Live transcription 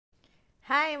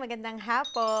Hi, magandang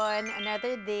hapon.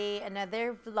 Another day,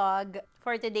 another vlog.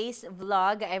 For today's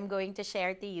vlog, I'm going to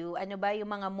share to you ano ba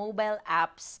yung mga mobile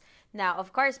apps na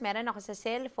of course meron ako sa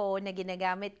cellphone na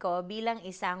ginagamit ko bilang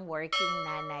isang working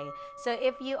nanay. So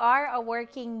if you are a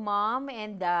working mom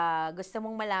and gusto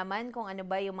mong malaman kung ano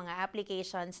ba yung mga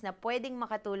applications na pwedeng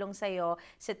makatulong sa'yo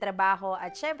sa trabaho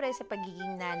at syempre sa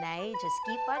pagiging nanay, just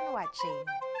keep on watching.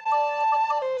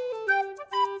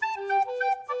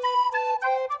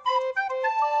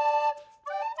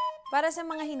 Para sa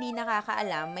mga hindi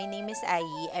nakakaalam, my name is Ai.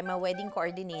 I'm a wedding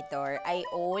coordinator. I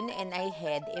own and I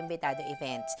head Imbitado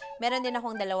Events. Meron din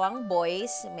akong dalawang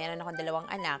boys, meron akong dalawang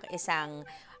anak, isang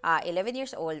 11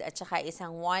 years old at saka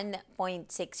isang 1.6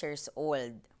 years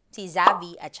old. Si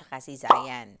Zavi at saka si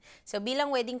Zayan. So, bilang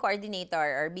wedding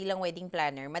coordinator or bilang wedding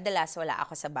planner, madalas wala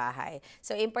ako sa bahay.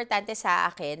 So, importante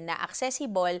sa akin na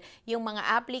accessible yung mga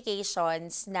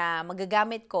applications na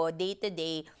magagamit ko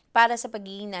day-to-day para sa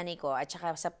pagiging nanay ko at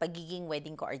saka sa pagiging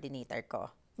wedding coordinator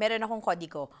ko. Meron akong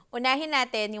kodigo. Unahin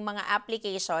natin yung mga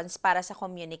applications para sa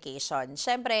communication.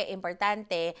 Siyempre,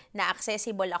 importante na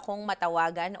accessible akong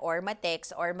matawagan or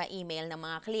ma-text or ma-email ng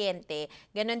mga kliyente.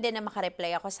 Ganon din na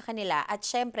makareply ako sa kanila. At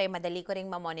siyempre, madali ko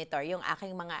ring ma-monitor yung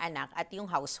aking mga anak at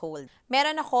yung household.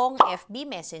 Meron akong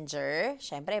FB Messenger.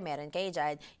 Siyempre, meron kayo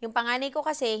dyan. Yung panganay ko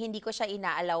kasi, hindi ko siya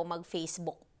inaalaw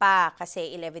mag-Facebook pa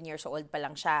kasi 11 years old pa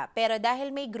lang siya. Pero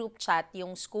dahil may group chat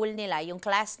yung school nila, yung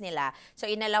class nila, so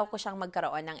inalaw ko siyang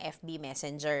magkaroon ng FB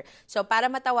Messenger. So para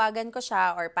matawagan ko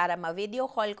siya or para ma-video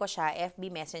call ko siya, FB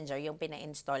Messenger yung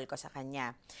pina-install ko sa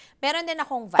kanya. Meron din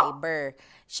akong Viber.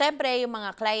 Siyempre, yung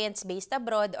mga clients based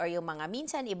abroad or yung mga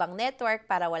minsan ibang network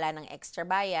para wala ng extra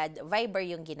bayad, Viber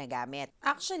yung ginagamit.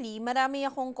 Actually, marami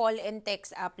akong call and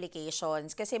text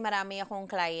applications kasi marami akong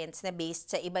clients na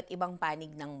based sa iba't ibang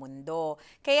panig ng mundo.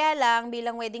 Kaya lang,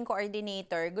 bilang wedding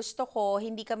coordinator, gusto ko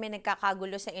hindi kami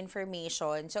nagkakagulo sa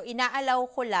information. So, inaalaw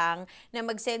ko lang na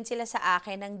mag-send sila sa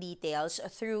akin ng details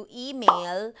through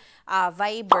email,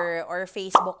 Viber, or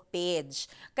Facebook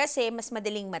page. Kasi, mas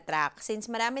madaling matrack.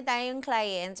 Since marami tayong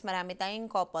clients, marami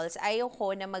tayong couples,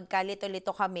 ayoko na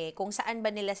magkalito-lito kami kung saan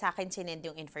ba nila sa akin sinend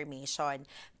yung information.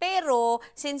 Pero,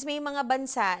 since may mga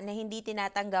bansa na hindi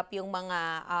tinatanggap yung mga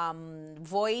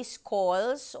voice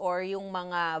calls or yung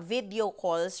mga video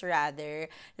calls rather,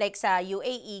 like sa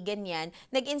UAE, ganyan,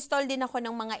 nag-install din ako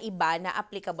ng mga iba na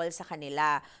applicable sa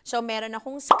kanila. So, meron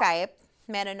akong Skype,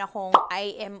 meron akong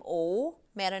IMO,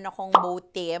 meron akong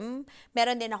Botim,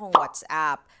 meron din akong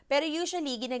WhatsApp. Pero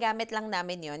usually, ginagamit lang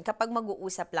namin yon kapag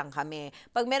mag-uusap lang kami.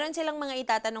 Pag meron silang mga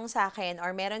itatanong sa akin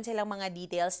or meron silang mga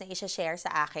details na isa-share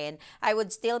sa akin, I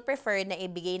would still prefer na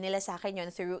ibigay nila sa akin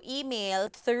yon through email,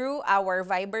 through our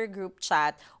Viber group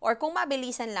chat, or kung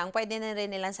mabilisan lang, pwede na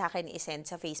rin nilang sa akin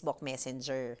isend sa Facebook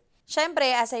Messenger.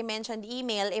 Siyempre, as I mentioned,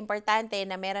 email, importante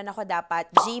na meron ako dapat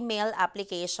Gmail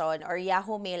application or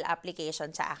Yahoo Mail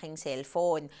application sa aking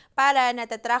cellphone para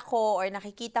natatrack ko or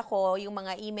nakikita ko yung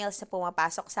mga emails na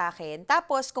pumapasok sa akin.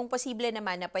 Tapos, kung posible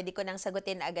naman na pwede ko nang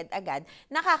sagutin agad-agad,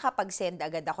 nakakapag-send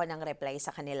agad ako ng reply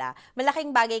sa kanila.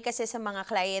 Malaking bagay kasi sa mga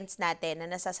clients natin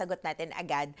na nasasagot natin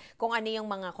agad kung ano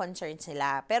yung mga concerns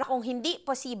nila. Pero kung hindi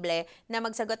posible na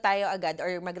magsagot tayo agad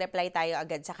or mag-reply tayo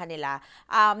agad sa kanila,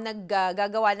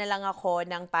 naggagawa na lang ako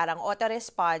ng parang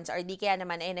auto-response or di kaya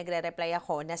naman ay nagre-reply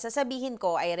ako na sasabihin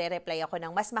ko ay re-reply ako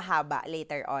ng mas mahaba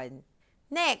later on.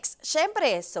 Next,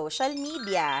 syempre, social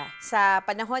media. Sa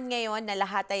panahon ngayon na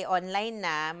lahat ay online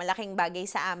na, malaking bagay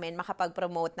sa amin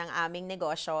makapag-promote ng aming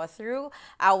negosyo through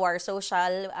our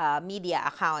social media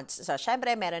accounts. So,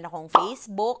 syempre, meron akong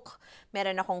Facebook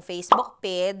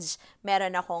page,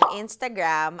 meron akong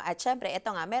Instagram, at syempre,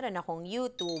 ito nga, meron akong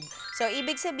YouTube. So,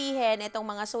 ibig sabihin, itong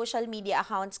mga social media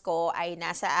accounts ko ay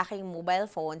nasa aking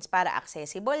mobile phones para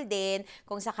accessible din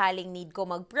kung sakaling need ko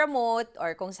mag-promote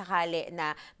or kung sakali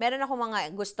na meron akong mga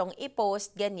gustong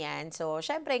i-post, ganyan. So,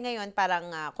 syempre ngayon,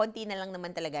 parang konti na lang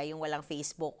naman talaga yung walang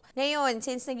Facebook. Ngayon,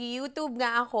 since nag-YouTube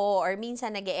nga ako or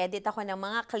minsan nag-edit ako ng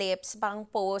mga clips pang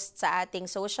post sa ating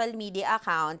social media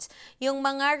accounts, yung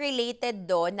mga related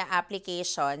doon na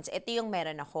applications, ito yung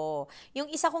meron ako. Yung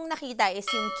isa kong nakita is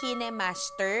yung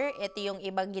KineMaster. Ito yung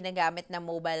ibang ginagamit na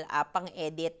mobile app pang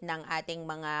edit ng ating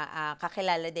mga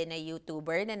kakilala din na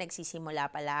YouTuber na nagsisimula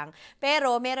pa lang.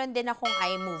 Pero, meron din akong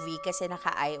iMovie kasi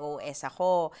naka-iOS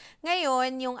ako.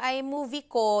 Ngayon, yung iMovie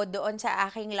ko doon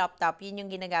sa aking laptop, yun yung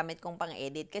ginagamit kong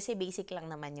pang-edit kasi basic lang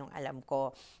naman yung alam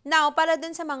ko. Now, para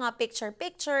dun sa mga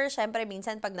picture-picture, syempre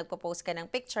minsan pag nagpo-post ka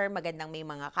ng picture, magandang may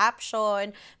mga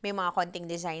caption, may mga konting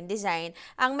design.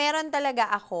 Ang meron talaga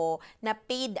ako na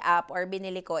paid app or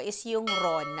binili ko is yung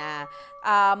Rona.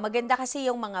 Maganda kasi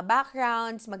yung mga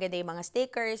backgrounds, maganda yung mga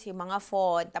stickers, yung mga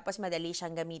font, tapos madali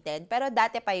siyang gamitin. Pero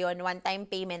dati pa yon, one-time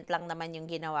payment lang naman yung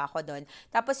ginawa ko doon.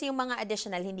 Tapos yung mga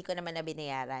additional, hindi ko naman na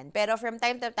binayaran. Pero from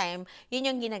time to time, yun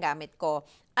yung ginagamit ko.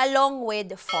 Along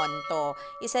with Fonto.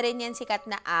 Isa rin yan sikat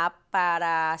na app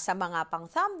para sa mga pang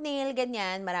thumbnail,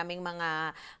 ganyan. Maraming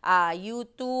mga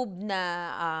YouTube na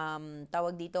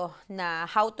tawag dito na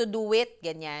how to do it,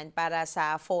 ganyan, para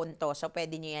sa Fonto. So,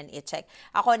 pwede nyo yan i-check.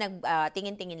 Ako,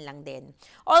 tingin-tingin lang din.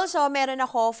 Also, meron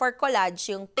ako for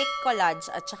collage, yung pic collage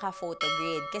at saka photo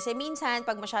grid. Kasi minsan,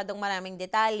 pag masyadong maraming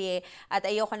detalye at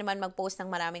ayoko naman mag-post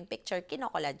ng maraming picture,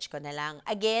 kino-collage ko na lang.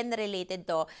 Again, related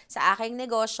to sa aking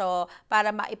negosyo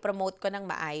para ma-promote ko ng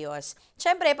maayos.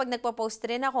 Siyempre, pag nagpo-post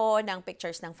rin ako ng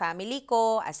pictures ng family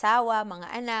ko, asawa, mga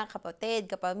anak, kapatid,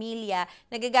 kapamilya,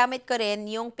 nagagamit ko rin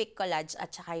yung pic collage at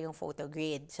saka yung photo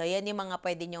grid. So, yan yung mga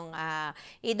pwede nyong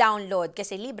i-download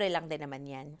kasi libre lang din naman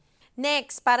yan.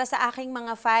 Next, para sa aking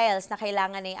mga files na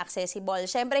kailangan ay accessible.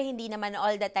 Siyempre, hindi naman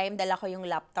all the time dala ko yung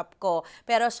laptop ko.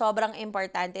 Pero sobrang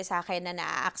importante sa akin na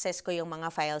na-access ko yung mga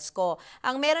files ko.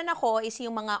 Ang meron ako is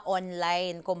yung mga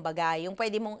online, kumbaga. Yung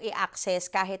pwede mong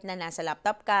i-access kahit na nasa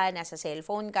laptop ka, nasa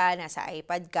cellphone ka, nasa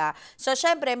iPad ka. So,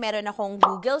 siyempre, meron akong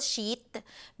Google Sheet,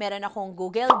 meron akong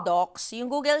Google Docs.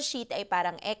 Yung Google Sheet ay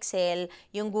parang Excel,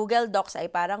 yung Google Docs ay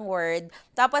parang Word.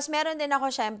 Tapos, meron din ako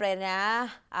siyempre na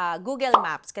Google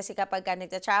Maps kasi kapag ka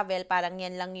nagta-travel, parang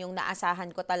yan lang yung naasahan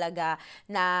ko talaga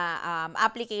na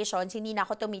applications. Hindi na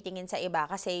ako tumitingin sa iba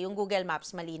kasi yung Google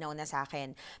Maps malinaw na sa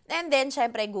akin. And then,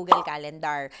 syempre, Google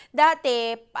Calendar.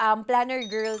 Dati, planner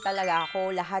girl talaga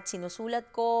ako. Lahat sinusulat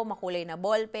ko, makulay na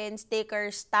ballpen,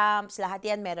 stickers, stamps, lahat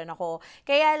yan meron ako.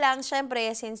 Kaya lang,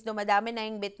 syempre, since dumadami na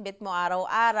yung bit-bit mo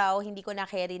araw-araw, hindi ko na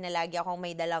carry na lagi akong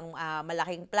may dalang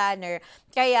malaking planner.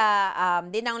 Kaya,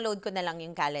 dinownload ko na lang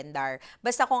yung calendar.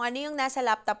 Basta kung ano yung nasa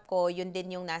laptop ko, yun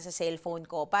din yung nasa cellphone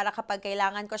ko para kapag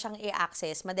kailangan ko siyang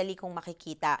i-access, madali kong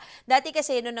makikita. Dati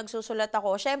kasi nung nagsusulat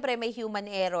ako, syempre may human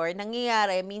error.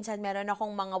 Nangyayari, minsan meron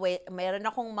akong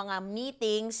mga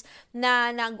meetings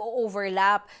na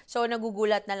nag-overlap. So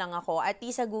nagugulat na lang ako. At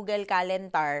sa Google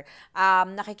Calendar,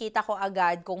 nakikita ko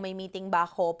agad kung may meeting ba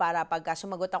ako para pagka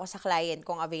sumagot ako sa client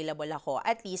kung available ako.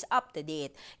 At least up to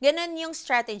date. Ganun yung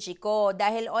strategy ko.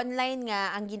 Dahil online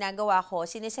nga ang ginagawa ko,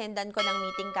 sinisendan ko ng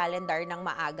meeting calendar ng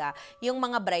maaga yung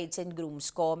mga brides and grooms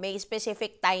ko. May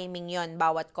specific timing yon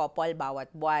bawat couple,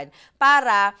 bawat buwan.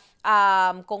 Para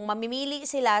kung mamimili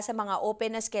sila sa mga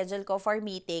open na schedule ko for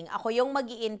meeting, ako yung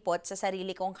mag-i-input sa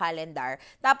sarili kong calendar.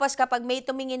 Tapos kapag may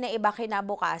tumingin na iba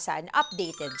kinabukasan,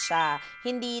 updated siya.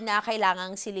 Hindi na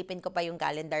kailangang silipin ko pa yung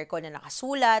calendar ko na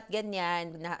nakasulat,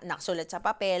 ganyan, nakasulat sa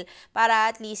papel, para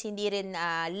at least hindi rin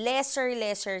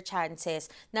lesser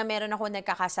chances na meron ako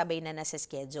nagkakasabay na nasa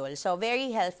schedule. So, very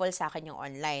helpful sa akin yung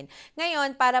online.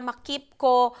 Ngayon, para makip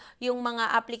ko yung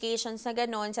mga applications na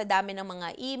ganun, sa dami ng mga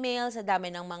email, sa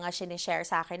dami ng mga sinishare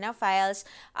sa akin na files,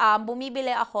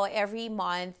 bumibili ako every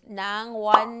month ng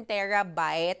 1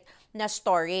 terabyte na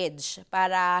storage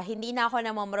para hindi na ako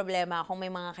namomroblema kung may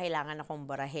mga kailangan akong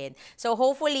burahin. So,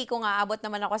 hopefully, kung aabot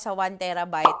naman ako sa 1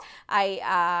 terabyte, ay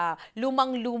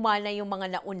lumang-luma na yung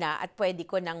mga nauna at pwede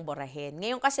ko nang burahin.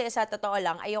 Ngayon kasi, sa totoo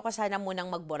lang, ayoko sana munang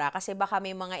magbura kasi baka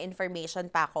may mga information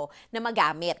pa ako na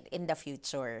magamit in the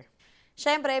future.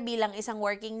 Siyempre, bilang isang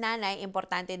working nanay,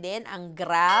 importante din ang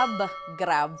Grab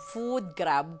Food,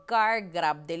 Grab Car,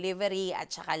 Grab Delivery,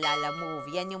 at saka Lalamove.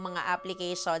 Yan yung mga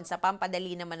application sa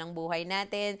pampadali naman ng buhay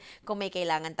natin. Kung may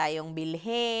kailangan tayong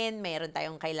bilhin, mayroon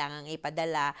tayong kailangang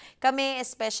ipadala. Kami,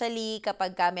 especially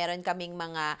kapag meron kaming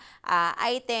mga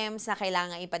items na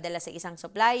kailangan ipadala sa isang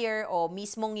supplier o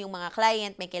mismong yung mga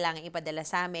client may kailangan ipadala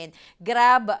sa amin,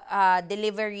 Grab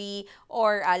Delivery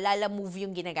or Lalamove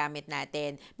yung ginagamit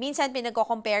natin. Minsan,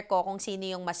 pinagko-compare ko kung sino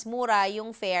yung mas mura,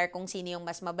 yung fare, kung sino yung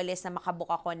mas mabilis na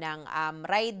makabook ako ng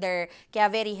rider. Kaya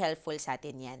very helpful sa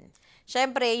atin yan.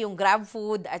 Siyempre, yung Grab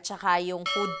Food at saka yung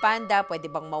Food Panda, pwede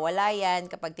bang mawala yan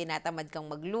kapag tinatamad kang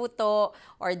magluto,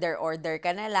 order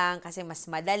ka na lang kasi mas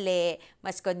madali,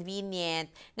 mas convenient.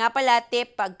 Nga pala,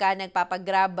 tip, pagka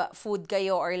nagpapag-Grab Food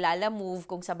kayo or Lalamove,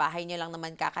 kung sa bahay nyo lang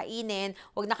naman kakainin,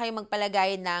 huwag na kayong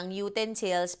magpalagay ng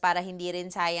utensils para hindi rin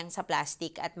sayang sa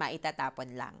plastic at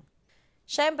maitatapon lang.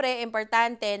 Siyempre,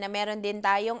 importante na meron din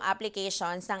tayong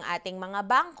applications ng ating mga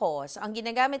bangko. So, ang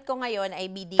ginagamit ko ngayon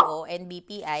ay BDO and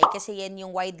BPI kasi yan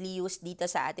yung widely used dito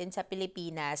sa atin sa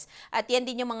Pilipinas. At yan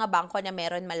din yung mga bangko na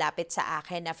meron malapit sa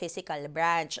akin na physical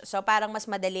branch. So, parang mas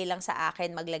madali lang sa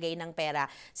akin maglagay ng pera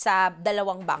sa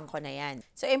dalawang bangko na yan.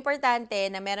 So,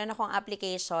 importante na meron akong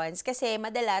applications kasi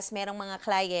madalas merong mga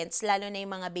clients, lalo na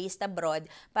yung mga based abroad,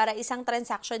 para isang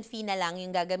transaction fee na lang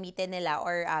yung gagamitin nila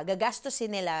or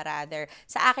gagastusin nila rather.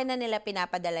 Sa akin na nila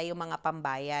pinapadala yung mga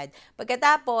pambayad.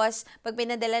 Pagkatapos, pag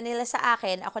pinadala nila sa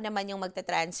akin, ako naman yung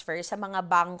magta-transfer sa mga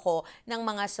bangko ng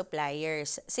mga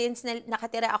suppliers. Since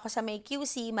nakatira ako sa may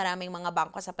QC, maraming mga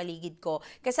bangko sa paligid ko,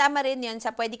 kasama rin yun sa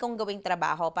pwede kong gawing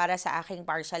trabaho para sa aking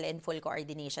partial and full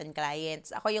coordination clients.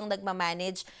 Ako yung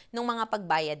nagmamanage ng mga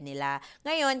pagbayad nila.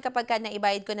 Ngayon, kapag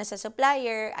naibayad ko na sa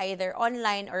supplier, either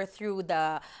online or through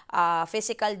the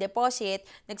physical deposit,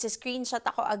 nagsiscreenshot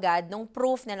ako agad nung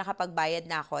proof na nakapagbayad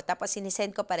na ako, tapos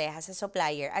sinisend ko pareha sa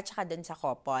supplier at saka dun sa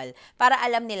couple para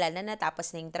alam nila na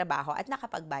natapos na yung trabaho at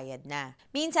nakapagbayad na.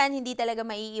 Minsan, hindi talaga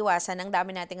maiiwasan ang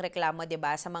dami nating reklamo, 'di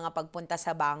ba, sa mga pagpunta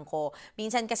sa bangko.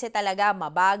 Minsan kasi talaga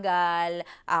mabagal,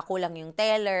 kulang yung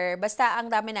teller, basta ang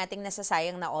dami nating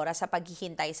nasasayang na oras sa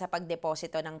paghihintay sa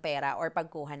pagdeposito ng pera or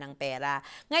pagkuha ng pera.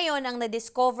 Ngayon, ang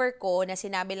na-discover ko na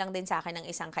sinabi lang din sa akin ng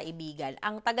isang kaibigan,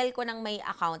 ang tagal ko nang may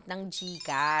account ng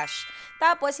GCash.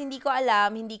 Tapos, hindi ko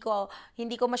alam, hindi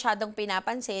ko masyadong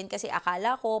pinapansin kasi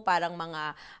akala ko parang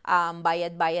mga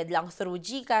bayad-bayad lang through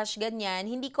GCash, ganyan.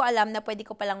 Hindi ko alam na pwede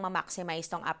ko palang ma-maximize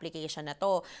tong application na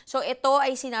to. So, ito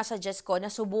ay sinasuggest ko na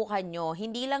subukan nyo.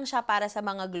 Hindi lang siya para sa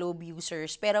mga Globe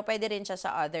users, pero pwede rin siya sa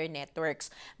other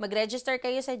networks. Mag-register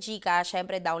kayo sa GCash,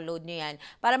 syempre download nyo yan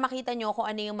para makita nyo kung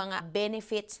ano yung mga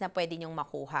benefits na pwede nyong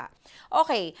makuha.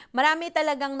 Okay, marami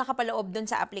talagang nakapaloob dun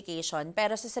sa application,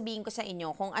 pero sasabihin ko sa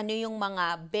inyo kung ano yung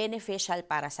mga beneficial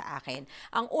para sa akin.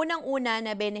 Ang unang-una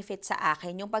na benefit sa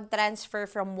akin, yung pag-transfer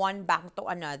from one bank to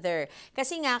another.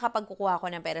 Kasi nga, kapag kukuha ko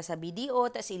ng pera sa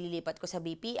BDO, tapos ililipat ko sa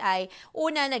BPI,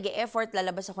 una, nag-e-effort,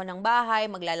 lalabas ako ng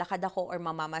bahay, maglalakad ako or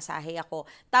mamamasahe ako,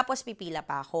 tapos pipila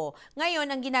pa ako.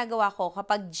 Ngayon, ang ginagawa ko,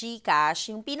 kapag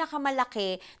GCash, yung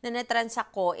pinakamalaki na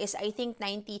natransact ko is I think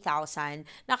 90,000.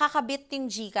 Nakakabit yung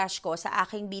GCash ko sa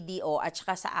aking BDO at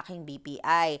saka sa aking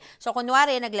BPI. So,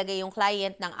 kunwari, naglagay yung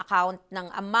client ng account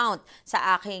ng amount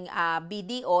sa aking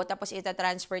BDO, tapos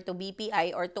ita-transfer to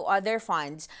BPI or to other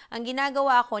funds, ang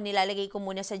ginagawa ko, nilalagay ko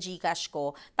muna sa GCash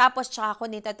ko, tapos tsaka ko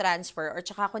nita-transfer or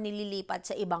tsaka ko nililipat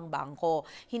sa ibang bangko.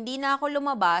 Hindi na ako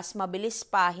lumabas, mabilis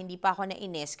pa, hindi pa ako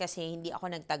nainis kasi hindi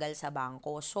ako nagtagal sa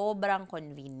bangko. Sobrang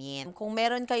convenient. Kung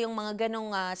meron kayong mga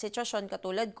ganong sitwasyon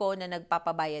katulad ko na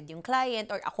nagpapabayad yung client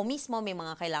or ako mismo may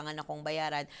mga kailangan akong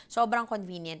bayaran, sobrang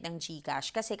convenient ng GCash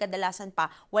kasi kadalasan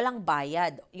pa walang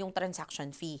bayad yung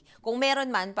transaction fee. Kung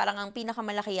meron man, parang ang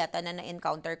pinakamalaki yata na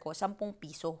na-encounter ko, 10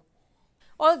 piso.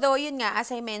 Although, yun nga, as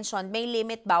I mentioned, may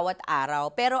limit bawat araw.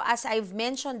 Pero as I've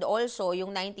mentioned also,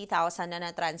 yung 90,000 na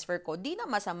na-transfer ko, di na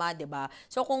masama, ba? Diba?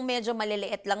 So, kung medyo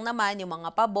maliliit lang naman yung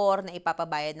mga pabor na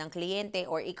ipapabayad ng kliyente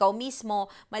or ikaw mismo,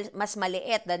 mas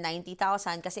maliit than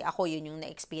 90,000 kasi ako yun yung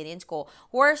na-experience ko,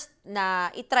 worst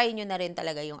na itry nyo na rin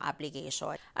talaga yung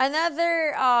application.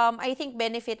 Another, I think,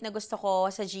 benefit na gusto ko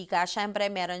sa GCash, syempre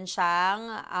meron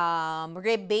siyang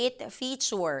rebate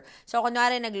feature. So,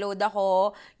 kunwari nag-load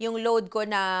ako, yung load ko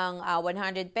ng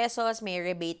 100 pesos, may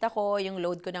rebate ako. Yung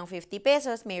load ko ng 50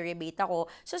 pesos, may rebate ako.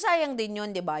 So, sayang din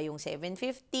yun, di ba? Yung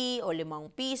 750 o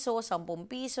 5 piso, 10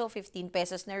 piso, 15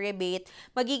 pesos na rebate,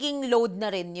 magiging load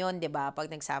na rin yun, di ba? Pag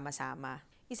nagsama-sama.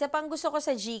 Isa pang gusto ko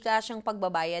sa GCash yung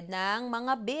pagbabayad ng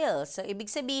mga bills. So, ibig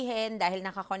sabihin, dahil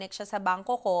nakakonect siya sa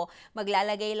bangko ko,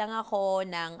 maglalagay lang ako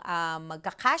ng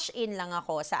magka-cash in lang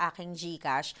ako sa aking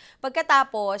GCash.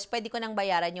 Pagkatapos, pwede ko nang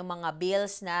bayaran yung mga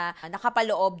bills na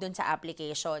nakapaloob dun sa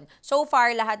application. So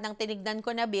far, lahat ng tinignan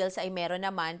ko na bills ay meron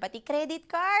naman, pati credit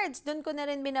cards, dun ko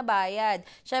na rin binabayad.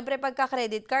 Syempre, pagka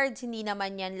credit cards, hindi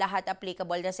naman yan lahat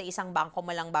applicable na sa isang bangko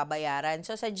mo lang babayaran.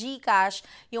 So, sa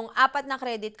GCash, yung 4 na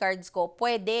credit cards ko,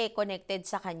 pwede connected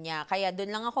sa kanya. Kaya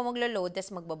doon lang ako maglo-load, tas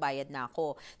magbabayad na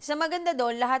ako. Sa maganda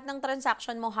doon, lahat ng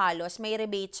transaction mo halos may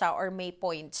rebate siya or may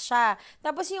points siya.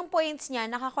 Tapos yung points niya,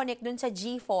 nakakonect doon sa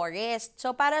G-Forest.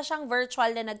 So, para siyang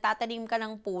virtual na nagtatanim ka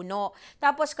ng puno.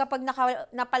 Tapos, kapag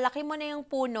napalaki mo na yung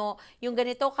puno, yung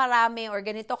ganito karami or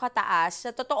ganito kataas,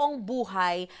 sa totoong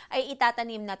buhay, ay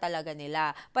itatanim na talaga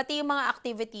nila. Pati yung mga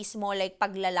activities mo, like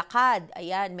paglalakad,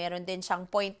 ayan, meron din siyang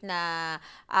point na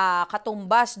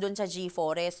katumbas doon sa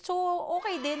G-Forest. So,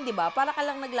 okay din, di ba? Para ka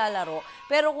lang naglalaro.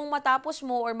 Pero kung matapos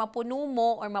mo or mapuno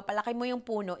mo or mapalaki mo yung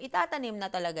puno, itatanim na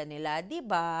talaga nila, di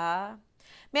ba?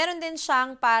 Meron din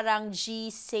siyang parang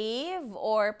G-Save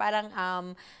or parang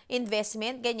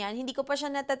investment, ganyan. Hindi ko pa siya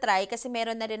natatry kasi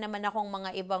meron na rin naman akong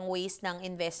mga ibang ways ng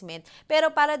investment. Pero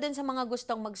para dun sa mga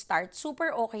gustong mag-start,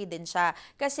 super okay din siya.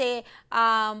 Kasi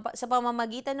sa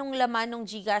pamamagitan ng laman ng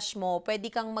Gcash mo,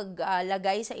 pwede kang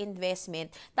maglagay sa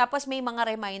investment. Tapos may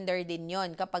mga reminder din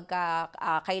yon kapag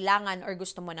kailangan or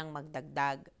gusto mo nang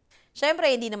magdagdag.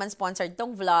 Siyempre, hindi naman sponsored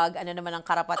tong vlog. Ano naman ang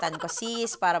karapatan ko,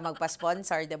 sis, para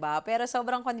magpa-sponsor, diba? Pero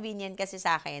sobrang convenient kasi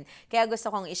sa akin. Kaya gusto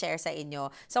kong i-share sa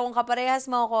inyo. So, kung kaparehas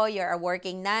mo ko, you're a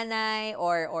working nanay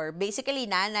or basically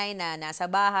nanay na nasa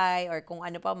bahay or kung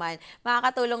ano pa man,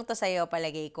 makakatulong to sa'yo,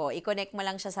 palagay ko. I-connect mo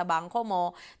lang siya sa bangko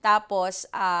mo. Tapos,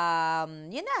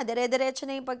 yun na, dire-diretso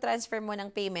na yung pag-transfer mo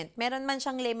ng payment. Meron man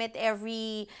siyang limit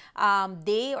every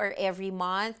day or every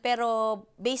month. Pero,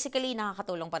 basically,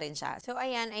 nakakatulong pa rin siya. So,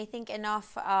 ayan, I think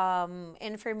enough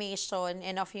information,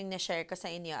 enough yung na-share ko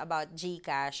sa inyo about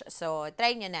Gcash. So,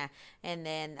 try nyo na. And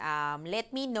then,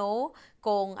 let me know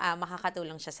kung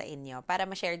makakatulong siya sa inyo para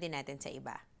ma-share din natin sa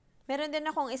iba. Meron din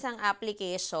akong isang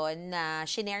application na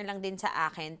shinare lang din sa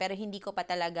akin pero hindi ko pa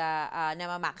talaga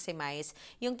na-maximize.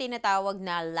 Yung tinatawag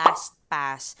na LastPass.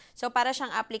 So, para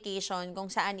siyang application kung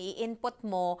saan i-input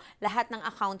mo lahat ng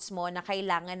accounts mo na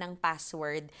kailangan ng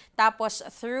password. Tapos,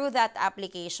 through that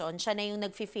application, siya na yung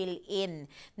nag-fill in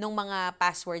ng mga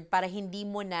password para hindi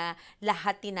mo na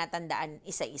lahat tinatandaan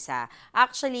isa-isa.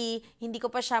 Actually, hindi ko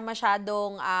pa siya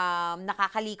masyadong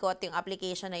nakakalikot yung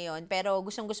application na yon pero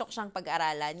gustong-gusto ko siyang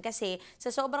pag-aralan kasi sa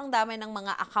sobrang dami ng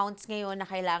mga accounts ngayon na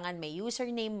kailangan may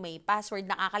username, may password,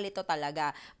 nakakalito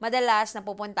talaga. Madalas,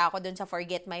 napupunta ako dun sa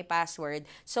forget my password.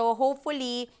 So,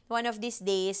 hopefully, one of these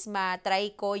days,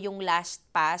 matry ko yung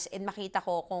LastPass and makita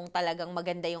ko kung talagang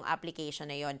maganda yung application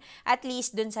na yon. At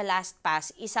least, dun sa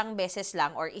LastPass, isang beses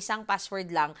lang or isang password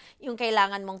lang yung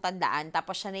kailangan mong tandaan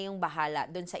tapos siya na yung bahala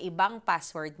dun sa ibang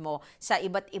password mo sa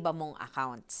iba't iba mong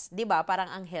accounts. 'Di ba? Parang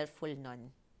ang helpful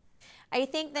nun. I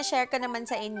think na-share ko naman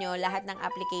sa inyo lahat ng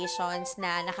applications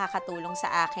na nakakatulong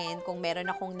sa akin. Kung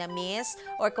meron akong na-miss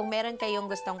or kung meron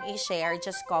kayong gustong i-share,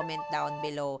 just comment down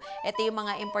below. Ito yung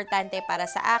mga importante para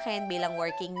sa akin bilang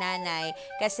working nanay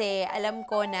kasi alam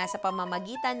ko na sa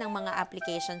pamamagitan ng mga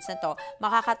applications na to,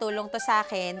 makakatulong to sa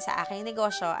akin, sa aking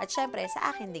negosyo at syempre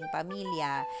sa akin ding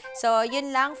pamilya. So,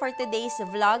 yun lang for today's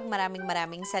vlog.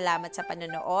 Maraming salamat sa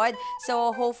panonood.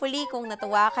 So, hopefully kung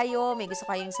natuwa kayo, may gusto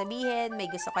kayong sabihin,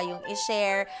 may gusto kayong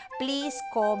share, please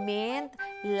comment,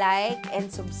 like, and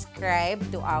subscribe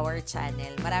to our channel.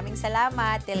 Maraming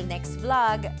salamat. Till next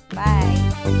vlog.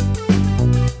 Bye!